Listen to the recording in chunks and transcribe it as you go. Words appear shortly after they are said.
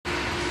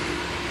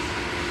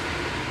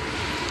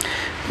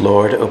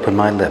Lord, open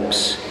my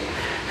lips,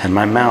 and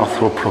my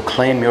mouth will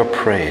proclaim your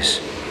praise.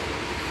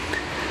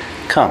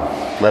 Come,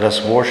 let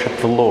us worship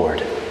the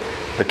Lord,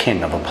 the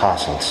King of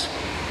apostles.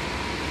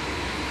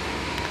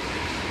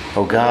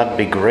 O God,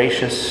 be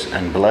gracious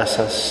and bless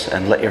us,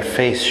 and let your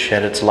face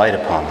shed its light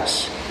upon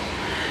us.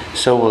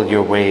 So will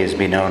your ways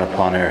be known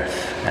upon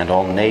earth, and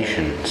all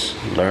nations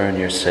learn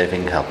your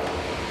saving help.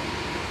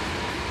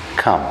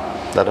 Come,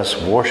 let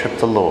us worship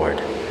the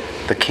Lord,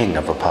 the King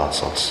of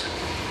apostles.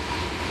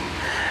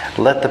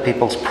 Let the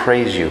peoples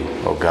praise you,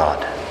 O God.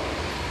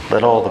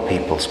 Let all the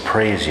peoples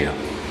praise you.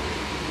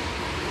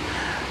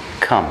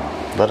 Come,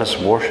 let us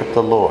worship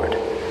the Lord,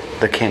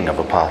 the King of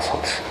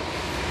apostles.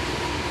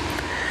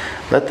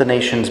 Let the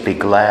nations be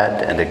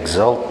glad and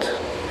exult,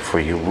 for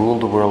you rule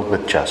the world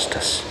with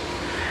justice.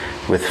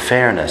 With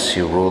fairness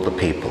you rule the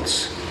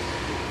peoples.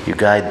 You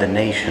guide the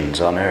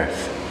nations on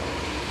earth.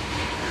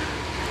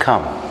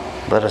 Come,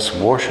 let us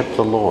worship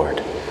the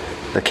Lord,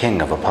 the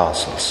King of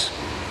apostles.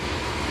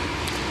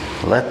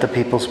 Let the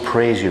peoples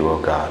praise you, O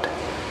God.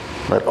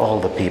 Let all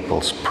the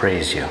peoples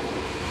praise you.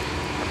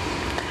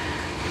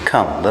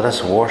 Come, let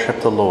us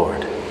worship the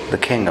Lord, the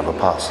King of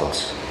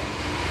apostles.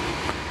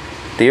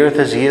 The earth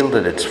has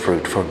yielded its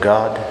fruit, for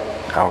God,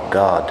 our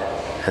God,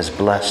 has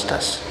blessed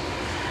us.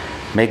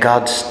 May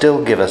God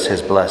still give us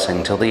his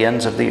blessing till the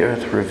ends of the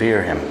earth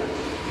revere him.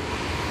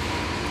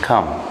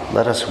 Come,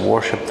 let us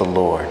worship the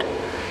Lord,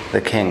 the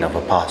King of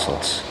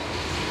apostles.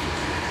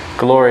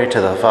 Glory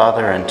to the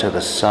Father, and to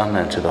the Son,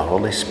 and to the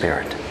Holy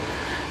Spirit,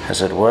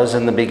 as it was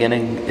in the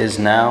beginning, is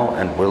now,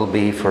 and will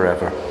be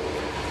forever.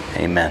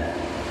 Amen.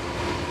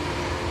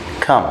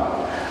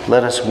 Come,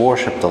 let us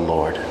worship the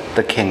Lord,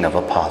 the King of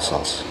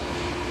apostles.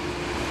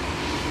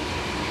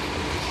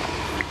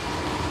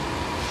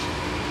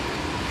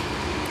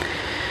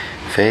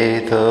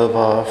 Faith of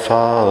our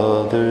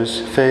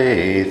fathers,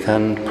 faith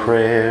and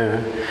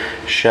prayer,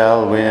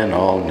 shall win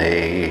all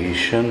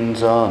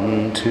nations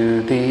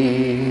unto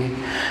thee,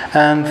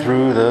 and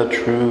through the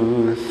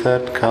truth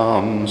that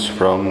comes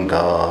from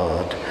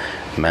God,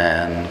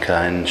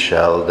 mankind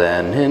shall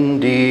then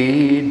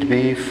indeed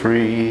be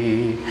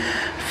free.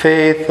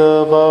 Faith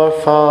of our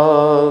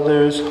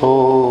fathers,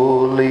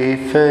 holy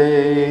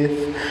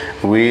faith,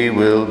 we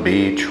will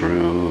be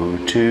true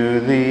to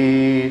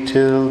thee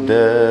till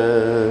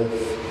death.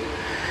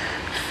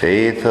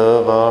 Faith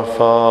of our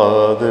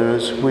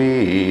fathers,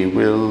 we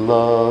will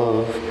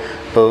love,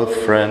 both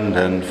friend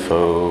and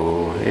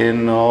foe,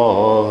 in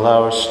all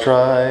our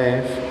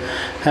strife,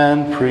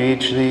 and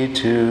preach thee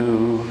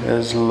too,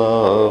 as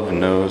love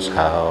knows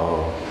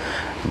how,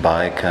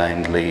 by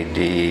kindly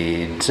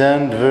deeds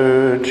and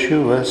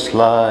virtuous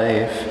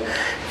life.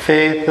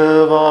 Faith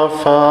of our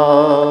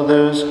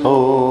fathers,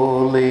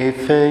 holy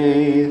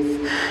faith,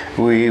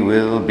 we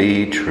will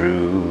be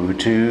true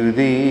to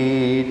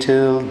thee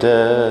till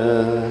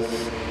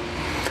death.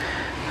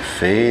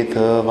 Faith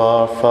of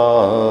our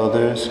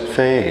fathers,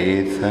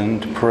 faith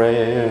and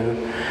prayer,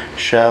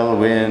 shall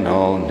win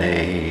all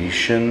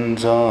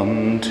nations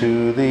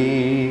unto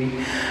thee,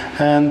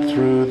 and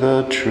through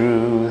the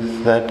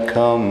truth that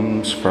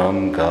comes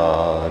from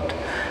God,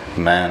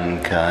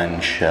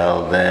 mankind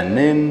shall then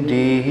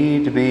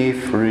indeed be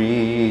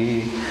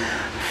free.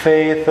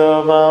 Faith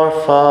of our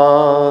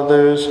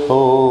fathers,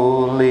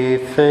 holy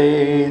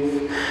faith,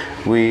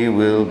 we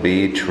will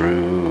be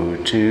true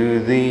to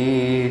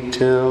thee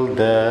till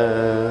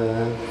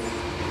death.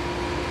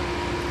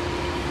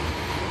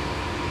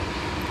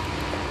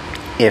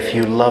 If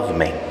you love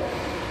me,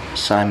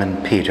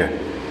 Simon Peter,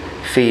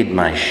 feed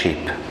my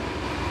sheep.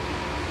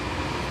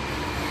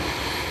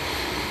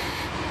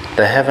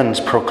 The heavens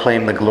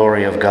proclaim the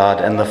glory of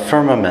God, and the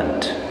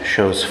firmament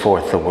shows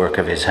forth the work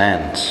of his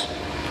hands.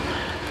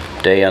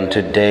 Day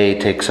unto day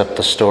takes up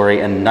the story,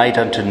 and night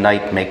unto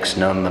night makes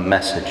known the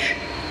message.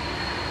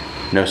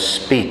 No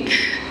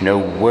speech, no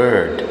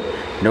word,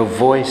 no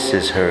voice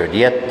is heard,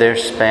 yet their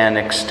span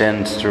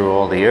extends through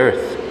all the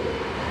earth,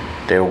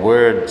 their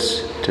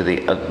words to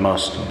the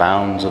utmost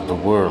bounds of the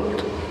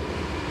world.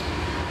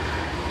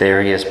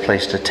 There he has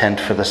placed a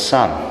tent for the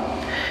sun.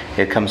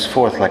 It comes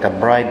forth like a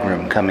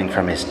bridegroom coming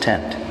from his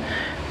tent,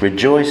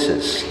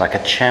 rejoices like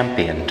a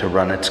champion to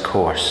run its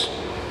course.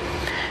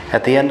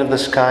 At the end of the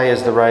sky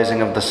is the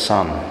rising of the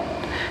sun.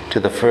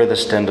 To the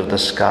furthest end of the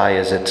sky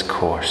is its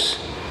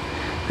course.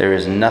 There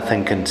is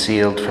nothing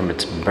concealed from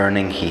its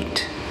burning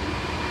heat.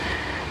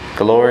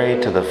 Glory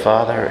to the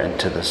Father, and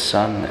to the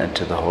Son, and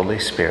to the Holy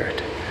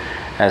Spirit,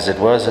 as it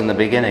was in the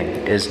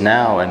beginning, is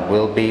now, and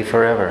will be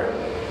forever.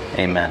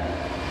 Amen.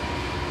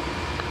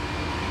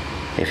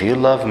 If you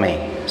love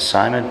me,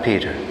 Simon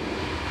Peter,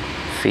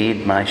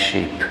 feed my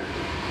sheep.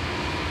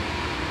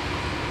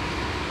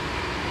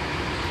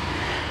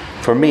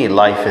 For me,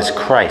 life is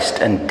Christ,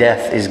 and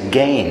death is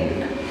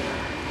gain.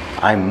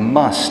 I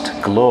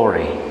must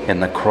glory in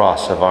the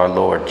cross of our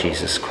Lord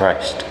Jesus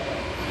Christ.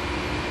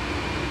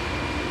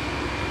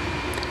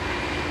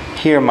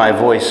 Hear my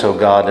voice, O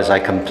God, as I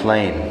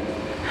complain.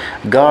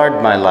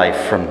 Guard my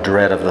life from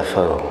dread of the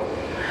foe.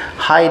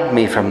 Hide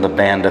me from the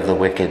band of the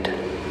wicked,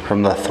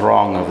 from the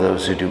throng of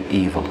those who do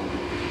evil.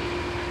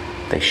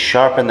 They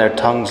sharpen their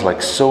tongues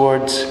like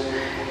swords.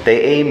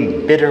 They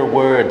aim bitter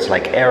words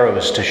like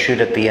arrows to shoot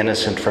at the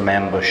innocent from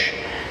ambush,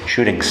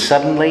 shooting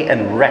suddenly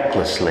and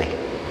recklessly.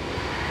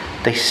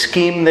 They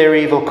scheme their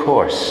evil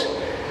course.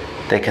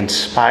 They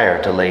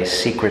conspire to lay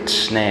secret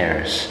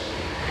snares.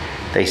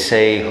 They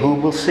say, "Who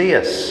will see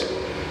us?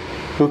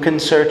 Who can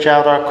search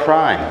out our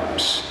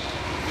crimes?"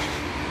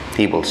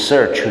 He will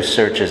search who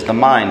searches the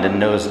mind and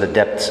knows the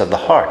depths of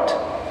the heart.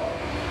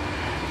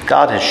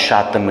 God has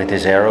shot them with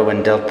his arrow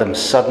and dealt them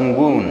sudden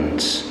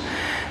wounds.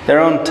 Their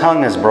own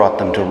tongue has brought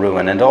them to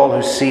ruin, and all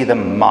who see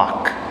them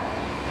mock.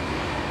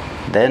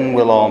 Then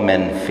will all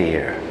men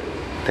fear.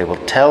 They will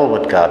tell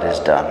what God has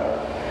done.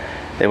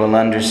 They will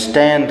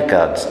understand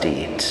God's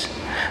deeds.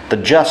 The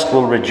just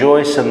will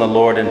rejoice in the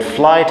Lord and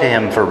fly to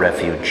him for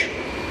refuge.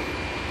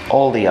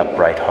 All the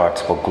upright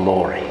hearts will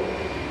glory.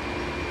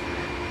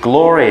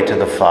 Glory to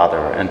the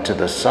Father, and to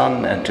the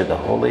Son, and to the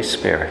Holy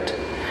Spirit,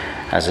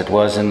 as it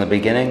was in the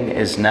beginning,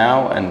 is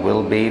now, and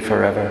will be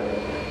forever.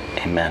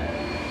 Amen.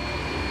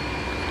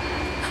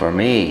 For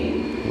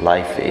me,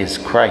 life is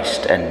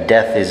Christ, and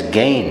death is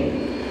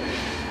gain.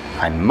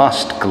 I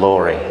must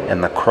glory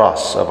in the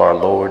cross of our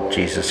Lord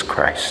Jesus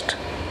Christ.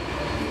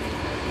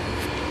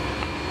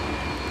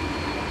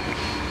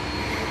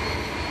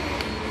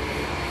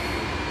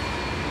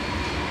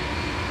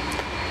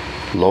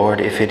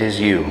 Lord, if it is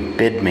you,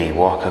 bid me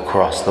walk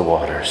across the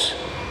waters.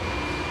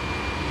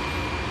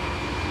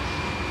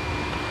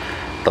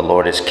 The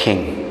Lord is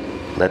King.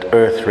 Let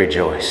earth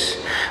rejoice.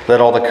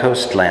 Let all the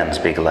coastlands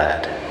be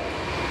glad.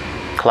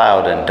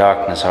 Cloud and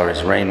darkness are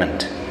his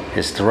raiment,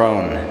 his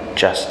throne,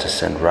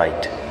 justice and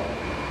right.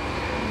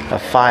 A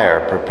fire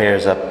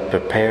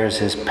prepares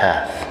his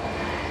path.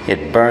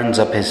 It burns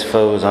up his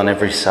foes on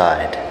every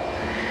side.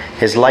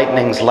 His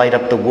lightnings light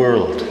up the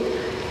world.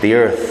 The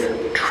earth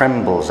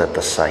trembles at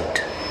the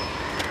sight.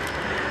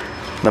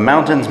 The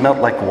mountains melt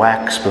like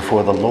wax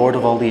before the Lord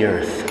of all the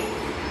earth.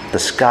 The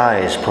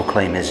skies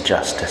proclaim his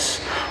justice.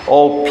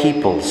 All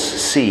peoples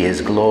see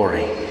his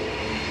glory.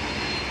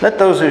 Let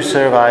those who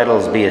serve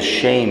idols be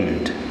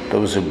ashamed,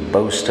 those who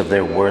boast of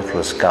their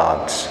worthless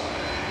gods.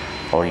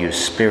 All you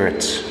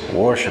spirits,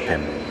 worship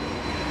him.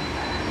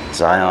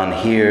 Zion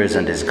hears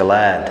and is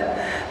glad.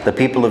 The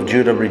people of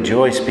Judah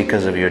rejoice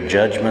because of your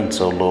judgments,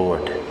 O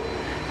Lord.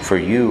 For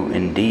you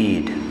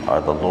indeed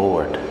are the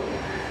Lord,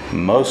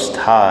 most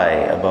high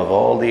above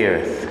all the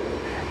earth,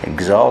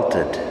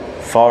 exalted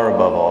far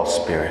above all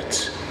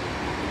spirits.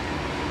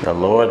 The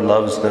Lord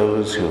loves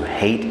those who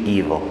hate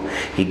evil.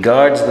 He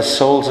guards the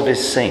souls of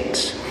his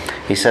saints.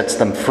 He sets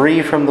them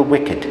free from the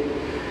wicked.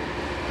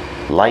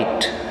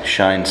 Light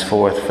shines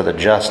forth for the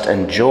just,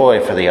 and joy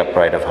for the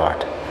upright of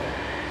heart.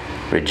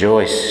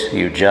 Rejoice,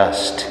 you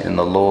just, in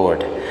the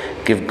Lord.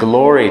 Give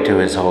glory to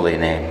his holy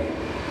name.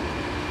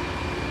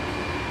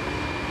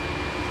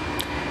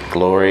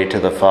 Glory to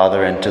the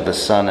Father, and to the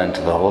Son, and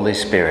to the Holy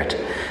Spirit,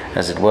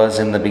 as it was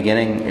in the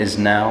beginning, is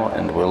now,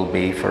 and will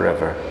be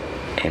forever.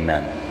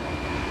 Amen.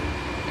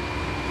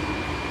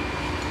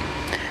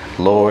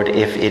 Lord,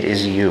 if it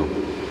is you,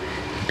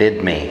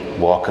 bid me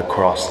walk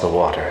across the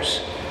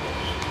waters.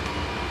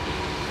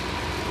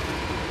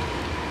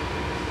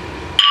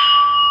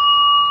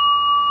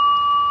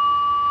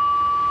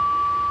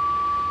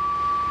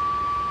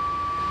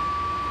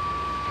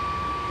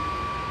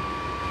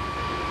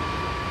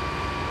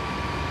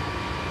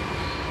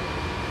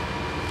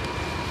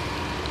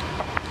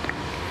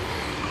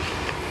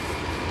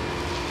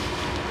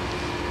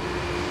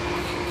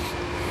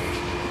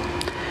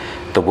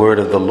 The word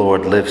of the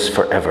Lord lives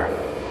forever.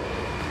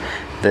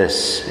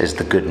 This is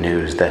the good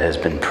news that has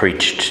been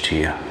preached to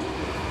you.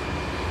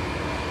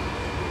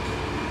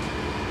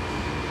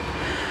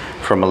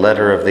 From a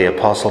letter of the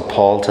Apostle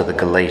Paul to the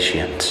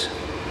Galatians.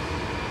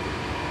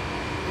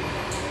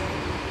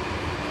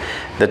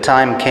 The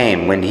time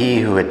came when he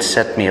who had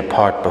set me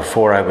apart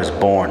before I was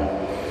born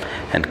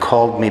and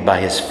called me by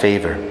his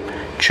favor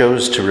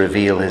chose to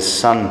reveal his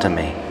Son to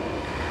me,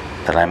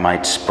 that I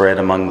might spread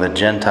among the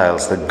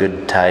Gentiles the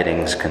good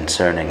tidings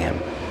concerning him.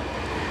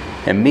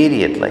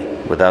 Immediately,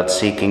 without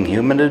seeking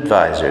human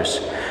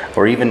advisers,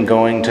 or even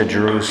going to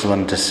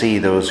Jerusalem to see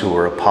those who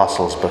were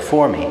apostles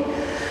before me,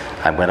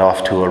 I went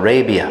off to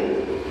Arabia.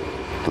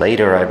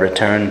 Later I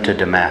returned to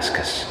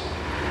Damascus.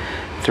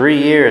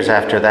 3 years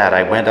after that,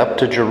 I went up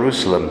to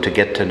Jerusalem to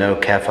get to know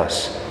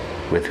Cephas,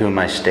 with whom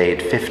I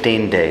stayed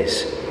 15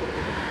 days.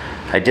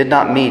 I did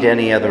not meet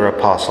any other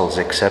apostles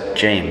except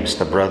James,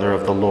 the brother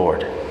of the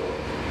Lord.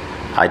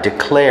 I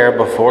declare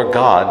before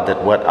God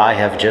that what I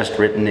have just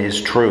written is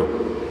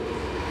true.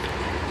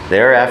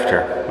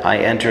 Thereafter, I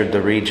entered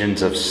the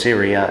regions of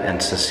Syria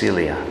and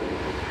Cilicia.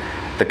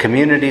 The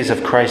communities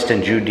of Christ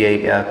in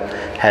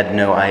Judea had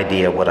no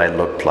idea what I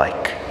looked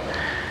like.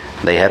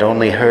 They had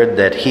only heard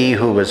that he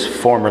who was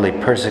formerly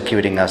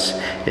persecuting us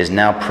is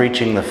now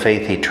preaching the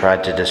faith he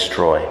tried to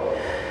destroy,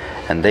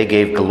 and they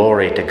gave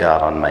glory to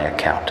God on my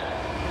account.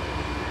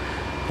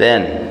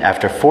 Then,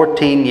 after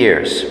 14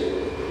 years,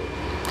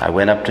 I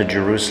went up to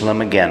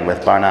Jerusalem again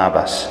with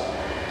Barnabas,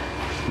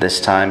 this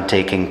time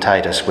taking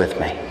Titus with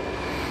me.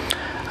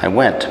 I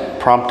went,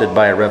 prompted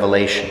by a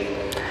revelation,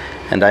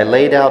 and I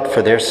laid out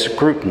for their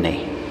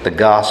scrutiny the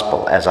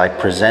gospel as I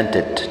present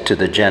it to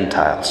the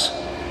Gentiles.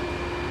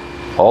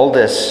 All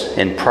this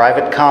in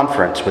private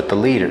conference with the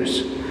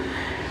leaders,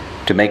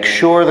 to make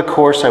sure the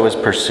course I was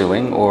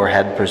pursuing or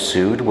had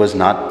pursued was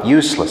not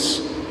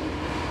useless.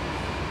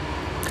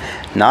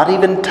 Not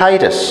even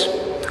Titus,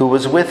 who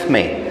was with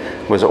me,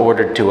 was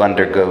ordered to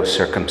undergo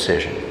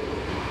circumcision,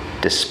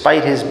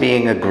 despite his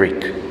being a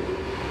Greek.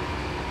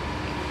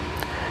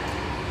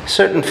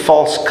 Certain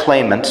false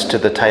claimants to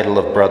the title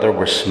of brother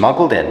were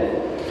smuggled in.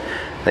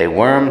 They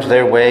wormed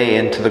their way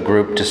into the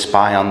group to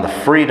spy on the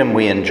freedom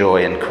we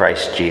enjoy in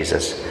Christ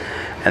Jesus,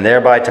 and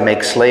thereby to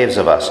make slaves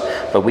of us.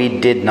 But we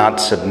did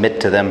not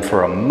submit to them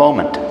for a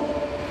moment.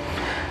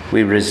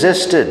 We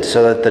resisted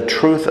so that the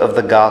truth of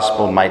the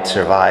gospel might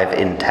survive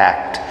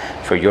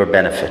intact for your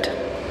benefit.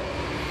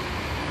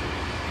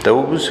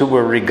 Those who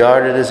were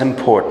regarded as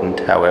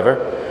important, however,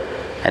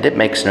 and it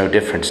makes no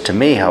difference to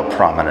me how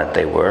prominent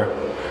they were,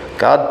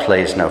 God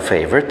plays no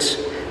favorites,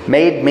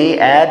 made me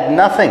add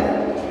nothing.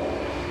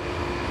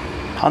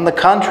 On the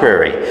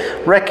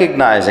contrary,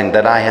 recognizing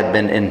that I had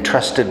been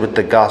entrusted with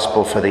the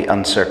gospel for the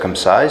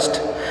uncircumcised,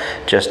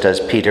 just as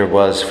Peter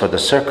was for the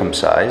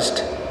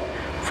circumcised,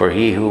 for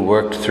he who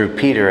worked through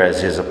Peter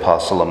as his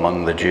apostle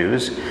among the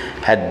Jews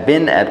had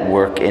been at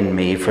work in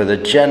me for the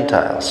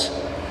Gentiles.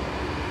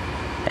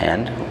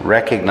 And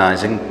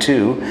recognizing,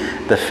 too,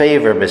 the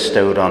favor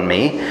bestowed on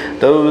me,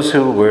 those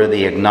who were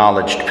the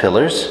acknowledged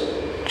pillars,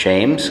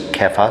 James,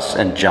 Cephas,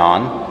 and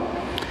John,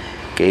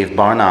 gave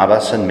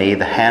Barnabas and me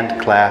the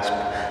handclasp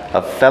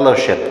of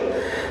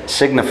fellowship,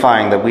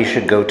 signifying that we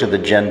should go to the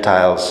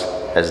Gentiles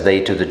as they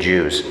to the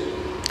Jews.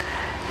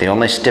 The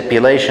only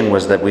stipulation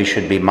was that we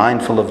should be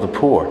mindful of the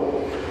poor,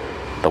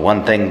 the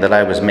one thing that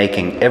I was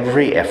making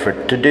every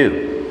effort to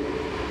do.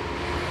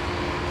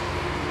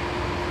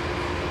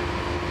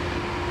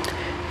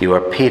 You are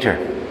Peter,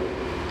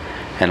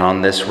 and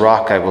on this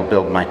rock I will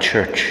build my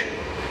church,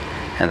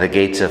 and the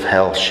gates of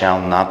hell shall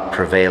not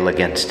prevail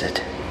against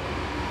it.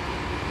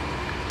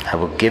 I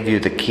will give you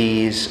the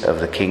keys of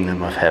the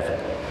kingdom of heaven.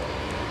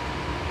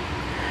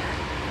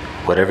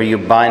 Whatever you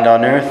bind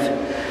on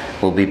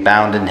earth will be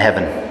bound in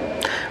heaven.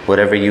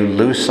 Whatever you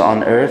loose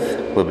on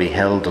earth will be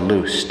held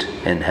loosed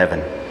in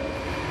heaven.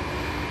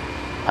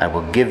 I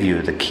will give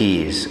you the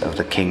keys of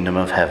the kingdom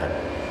of heaven.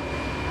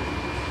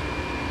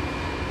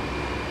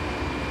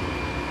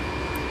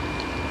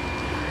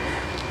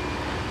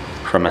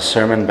 From a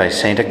sermon by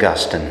St.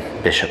 Augustine,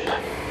 Bishop.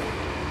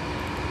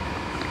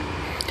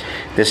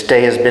 This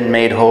day has been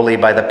made holy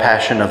by the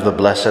passion of the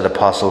blessed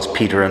apostles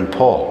Peter and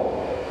Paul.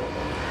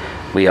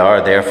 We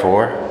are,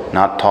 therefore,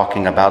 not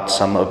talking about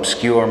some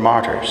obscure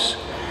martyrs,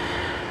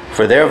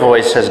 for their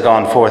voice has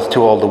gone forth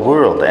to all the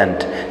world,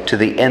 and to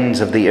the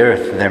ends of the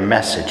earth their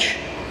message.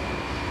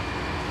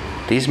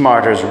 These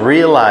martyrs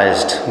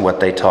realized what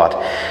they taught.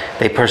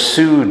 They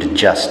pursued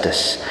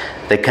justice.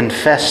 They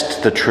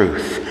confessed the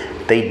truth.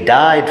 They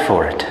died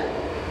for it.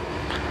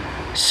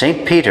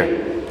 St.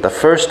 Peter, the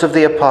first of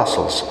the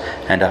apostles,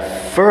 and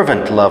a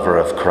fervent lover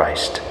of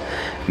Christ,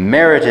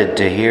 merited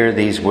to hear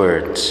these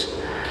words,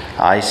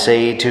 I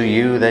say to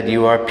you that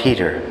you are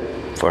Peter,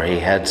 for he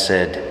had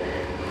said,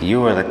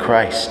 you are the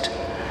Christ,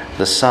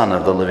 the Son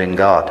of the living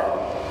God.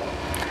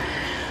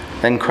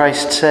 Then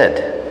Christ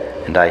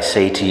said, and I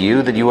say to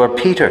you that you are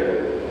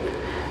Peter,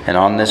 and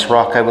on this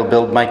rock I will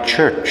build my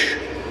church.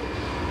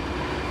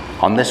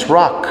 On this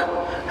rock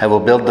I will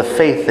build the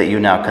faith that you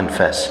now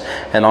confess,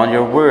 and on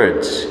your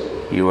words,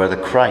 you are the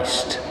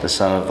Christ, the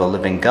Son of the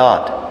living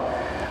God.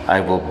 I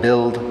will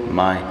build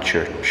my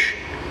church.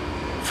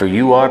 For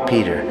you are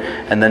Peter,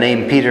 and the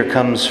name Peter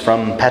comes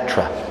from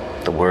Petra,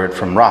 the word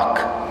from rock,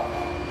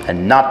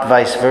 and not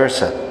vice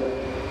versa.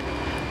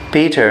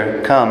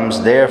 Peter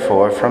comes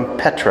therefore from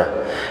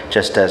Petra,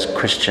 just as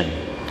Christian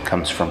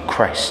comes from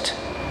Christ.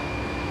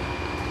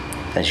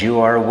 As you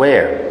are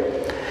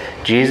aware,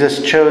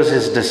 Jesus chose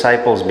his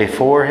disciples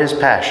before his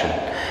passion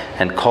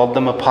and called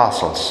them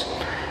apostles.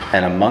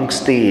 And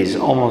amongst these,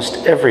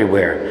 almost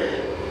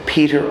everywhere,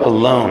 Peter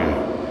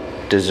alone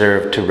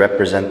deserved to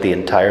represent the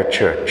entire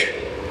church.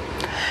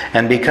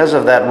 And because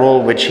of that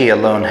role which he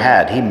alone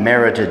had, he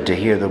merited to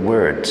hear the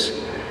words,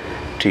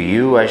 to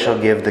you I shall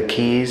give the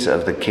keys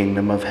of the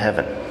kingdom of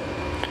heaven.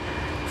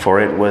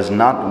 For it was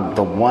not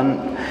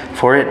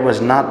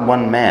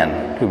one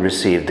man who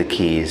received the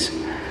keys,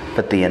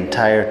 but the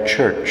entire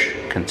church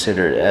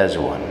considered as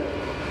one.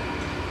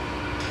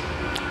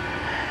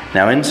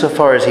 Now,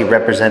 insofar as he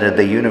represented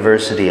the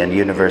university and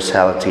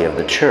universality of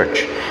the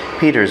church,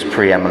 Peter's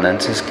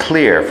preeminence is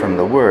clear from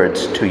the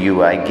words, to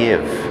you I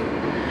give.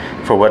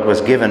 For what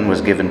was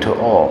given to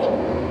all.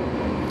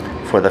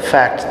 For the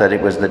fact that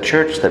it was the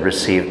church that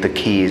received the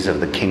keys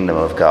of the kingdom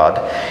of God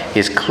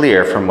is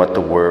clear from what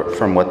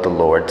the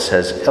Lord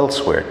says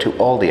elsewhere to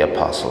all the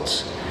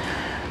apostles.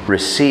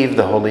 Receive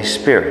the Holy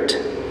Spirit,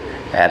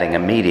 adding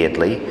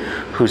immediately,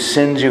 whose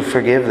sins you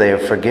forgive, they are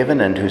forgiven,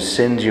 and whose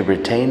sins you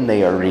retain,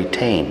 they are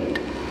retained.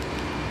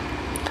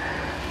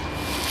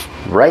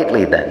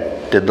 Rightly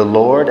then, did the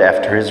Lord,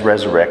 after his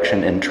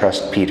resurrection,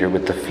 entrust Peter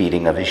with the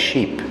feeding of his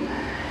sheep.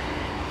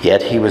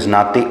 Yet he was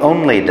not the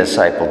only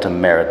disciple to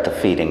merit the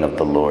feeding of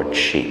the Lord's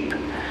sheep.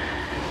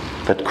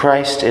 But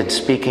Christ, in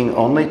speaking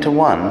only to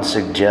one,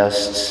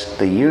 suggests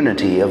the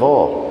unity of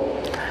all.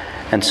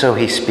 And so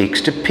he speaks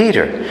to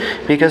Peter,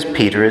 because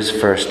Peter is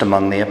first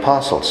among the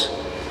apostles.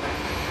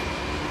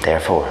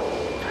 Therefore,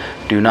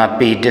 do not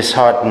be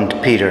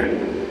disheartened,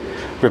 Peter.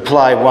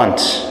 Reply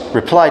once,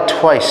 reply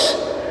twice,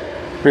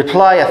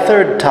 reply a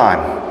third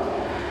time.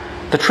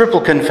 The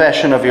triple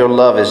confession of your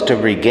love is to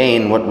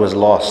regain what was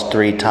lost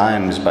 3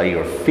 times by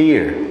your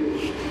fear.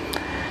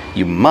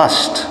 You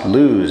must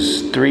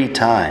lose 3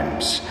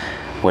 times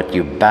what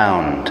you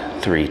bound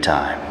 3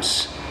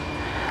 times.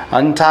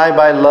 Untie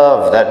by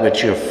love that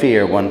which your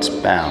fear once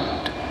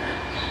bound.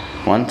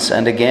 Once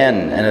and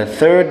again, and a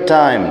third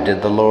time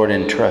did the Lord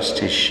entrust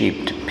his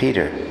sheep to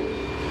Peter.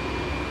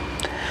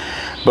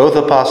 Both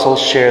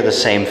apostles share the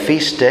same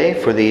feast day,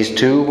 for these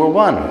two were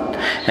one.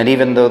 And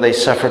even though they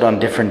suffered on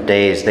different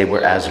days, they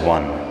were as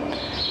one.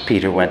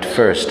 Peter went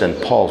first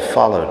and Paul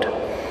followed.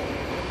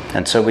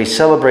 And so we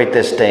celebrate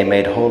this day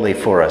made holy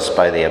for us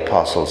by the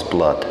apostles'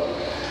 blood.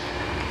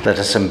 Let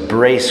us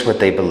embrace what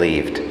they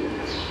believed,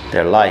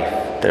 their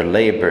life, their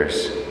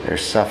labors, their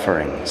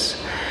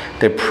sufferings,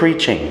 their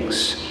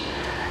preachings,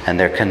 and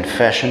their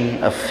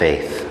confession of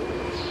faith.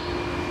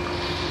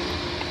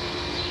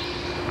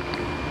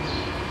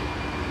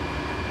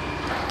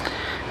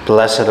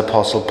 Blessed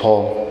Apostle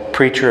Paul,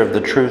 preacher of the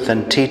truth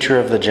and teacher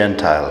of the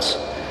Gentiles,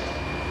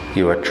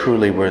 you are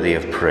truly worthy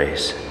of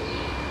praise.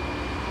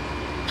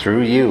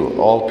 Through you,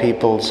 all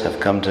peoples have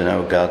come to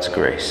know God's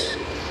grace.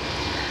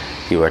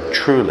 You are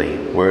truly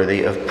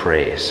worthy of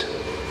praise.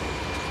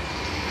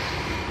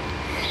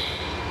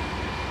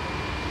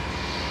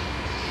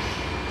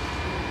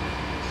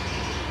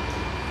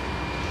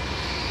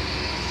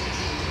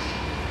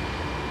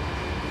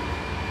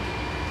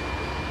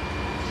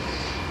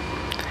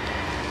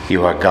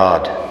 You are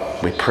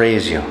God, we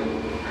praise you.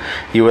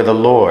 You are the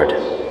Lord,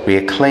 we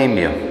acclaim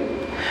you.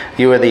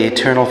 You are the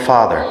eternal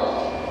Father,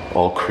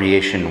 all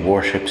creation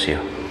worships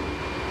you.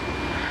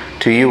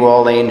 To you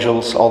all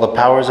angels, all the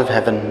powers of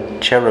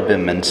heaven,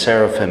 cherubim and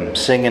seraphim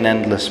sing in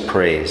endless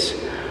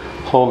praise.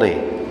 Holy,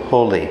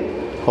 holy,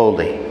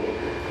 holy,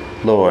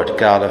 Lord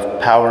God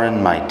of power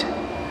and might.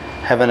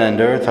 Heaven and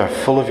earth are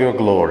full of your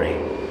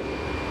glory.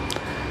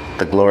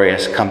 The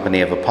glorious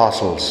company of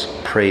apostles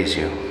praise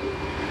you.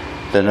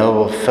 The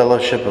noble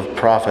fellowship of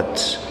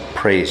prophets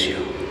praise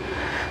you.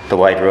 The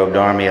white-robed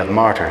army of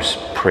martyrs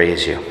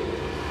praise you.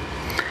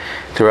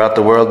 Throughout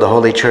the world, the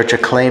Holy Church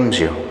acclaims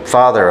you,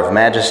 Father of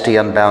majesty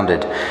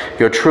unbounded,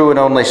 your true and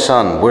only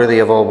Son, worthy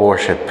of all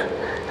worship,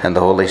 and the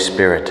Holy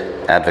Spirit,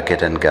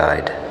 advocate and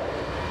guide.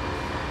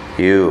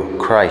 You,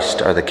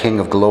 Christ, are the King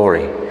of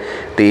glory,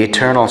 the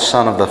eternal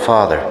Son of the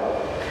Father.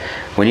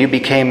 When you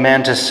became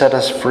man to set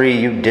us free,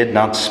 you did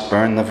not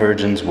spurn the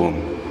Virgin's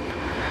womb.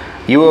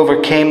 You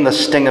overcame the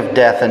sting of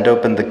death and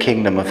opened the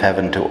kingdom of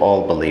heaven to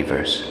all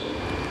believers.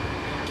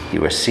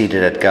 You are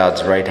seated at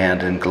God's right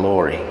hand in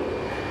glory.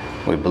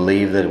 We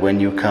believe that when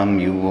you come,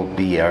 you will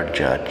be our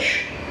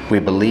judge. We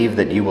believe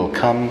that you will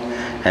come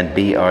and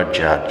be our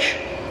judge.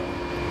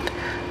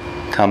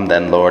 Come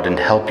then, Lord, and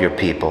help your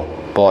people,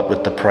 bought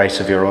with the price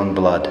of your own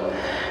blood,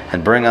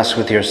 and bring us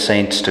with your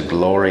saints to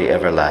glory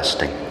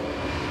everlasting.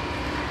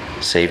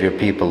 Save your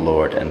people,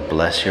 Lord, and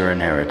bless your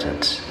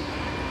inheritance.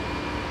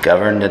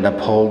 Govern and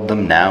uphold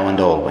them now and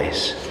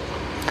always.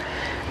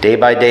 Day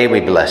by day we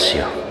bless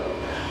you.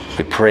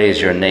 We praise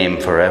your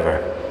name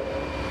forever.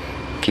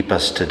 Keep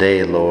us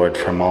today, Lord,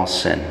 from all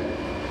sin.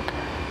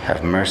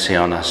 Have mercy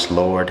on us,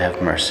 Lord,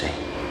 have mercy.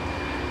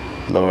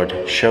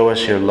 Lord, show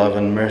us your love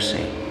and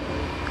mercy.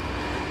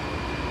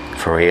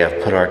 For we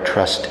have put our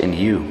trust in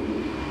you.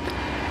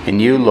 In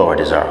you, Lord,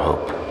 is our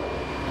hope,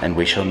 and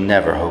we shall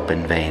never hope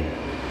in vain.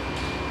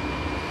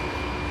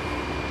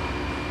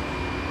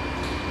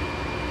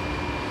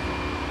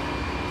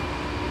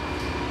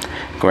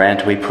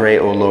 Grant, we pray,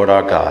 O Lord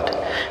our God,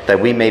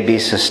 that we may be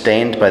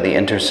sustained by the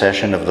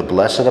intercession of the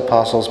blessed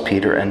apostles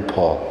Peter and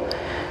Paul,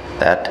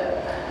 that,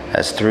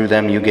 as through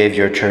them you gave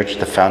your church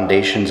the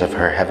foundations of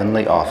her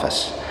heavenly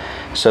office,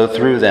 so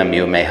through them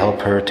you may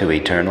help her to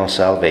eternal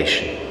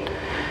salvation.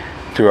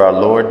 Through our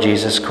Lord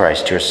Jesus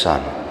Christ, your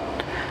Son,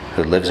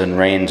 who lives and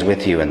reigns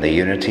with you in the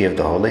unity of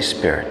the Holy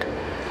Spirit,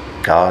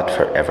 God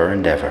forever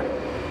and ever.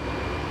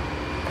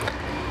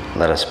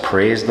 Let us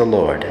praise the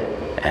Lord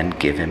and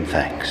give him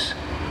thanks.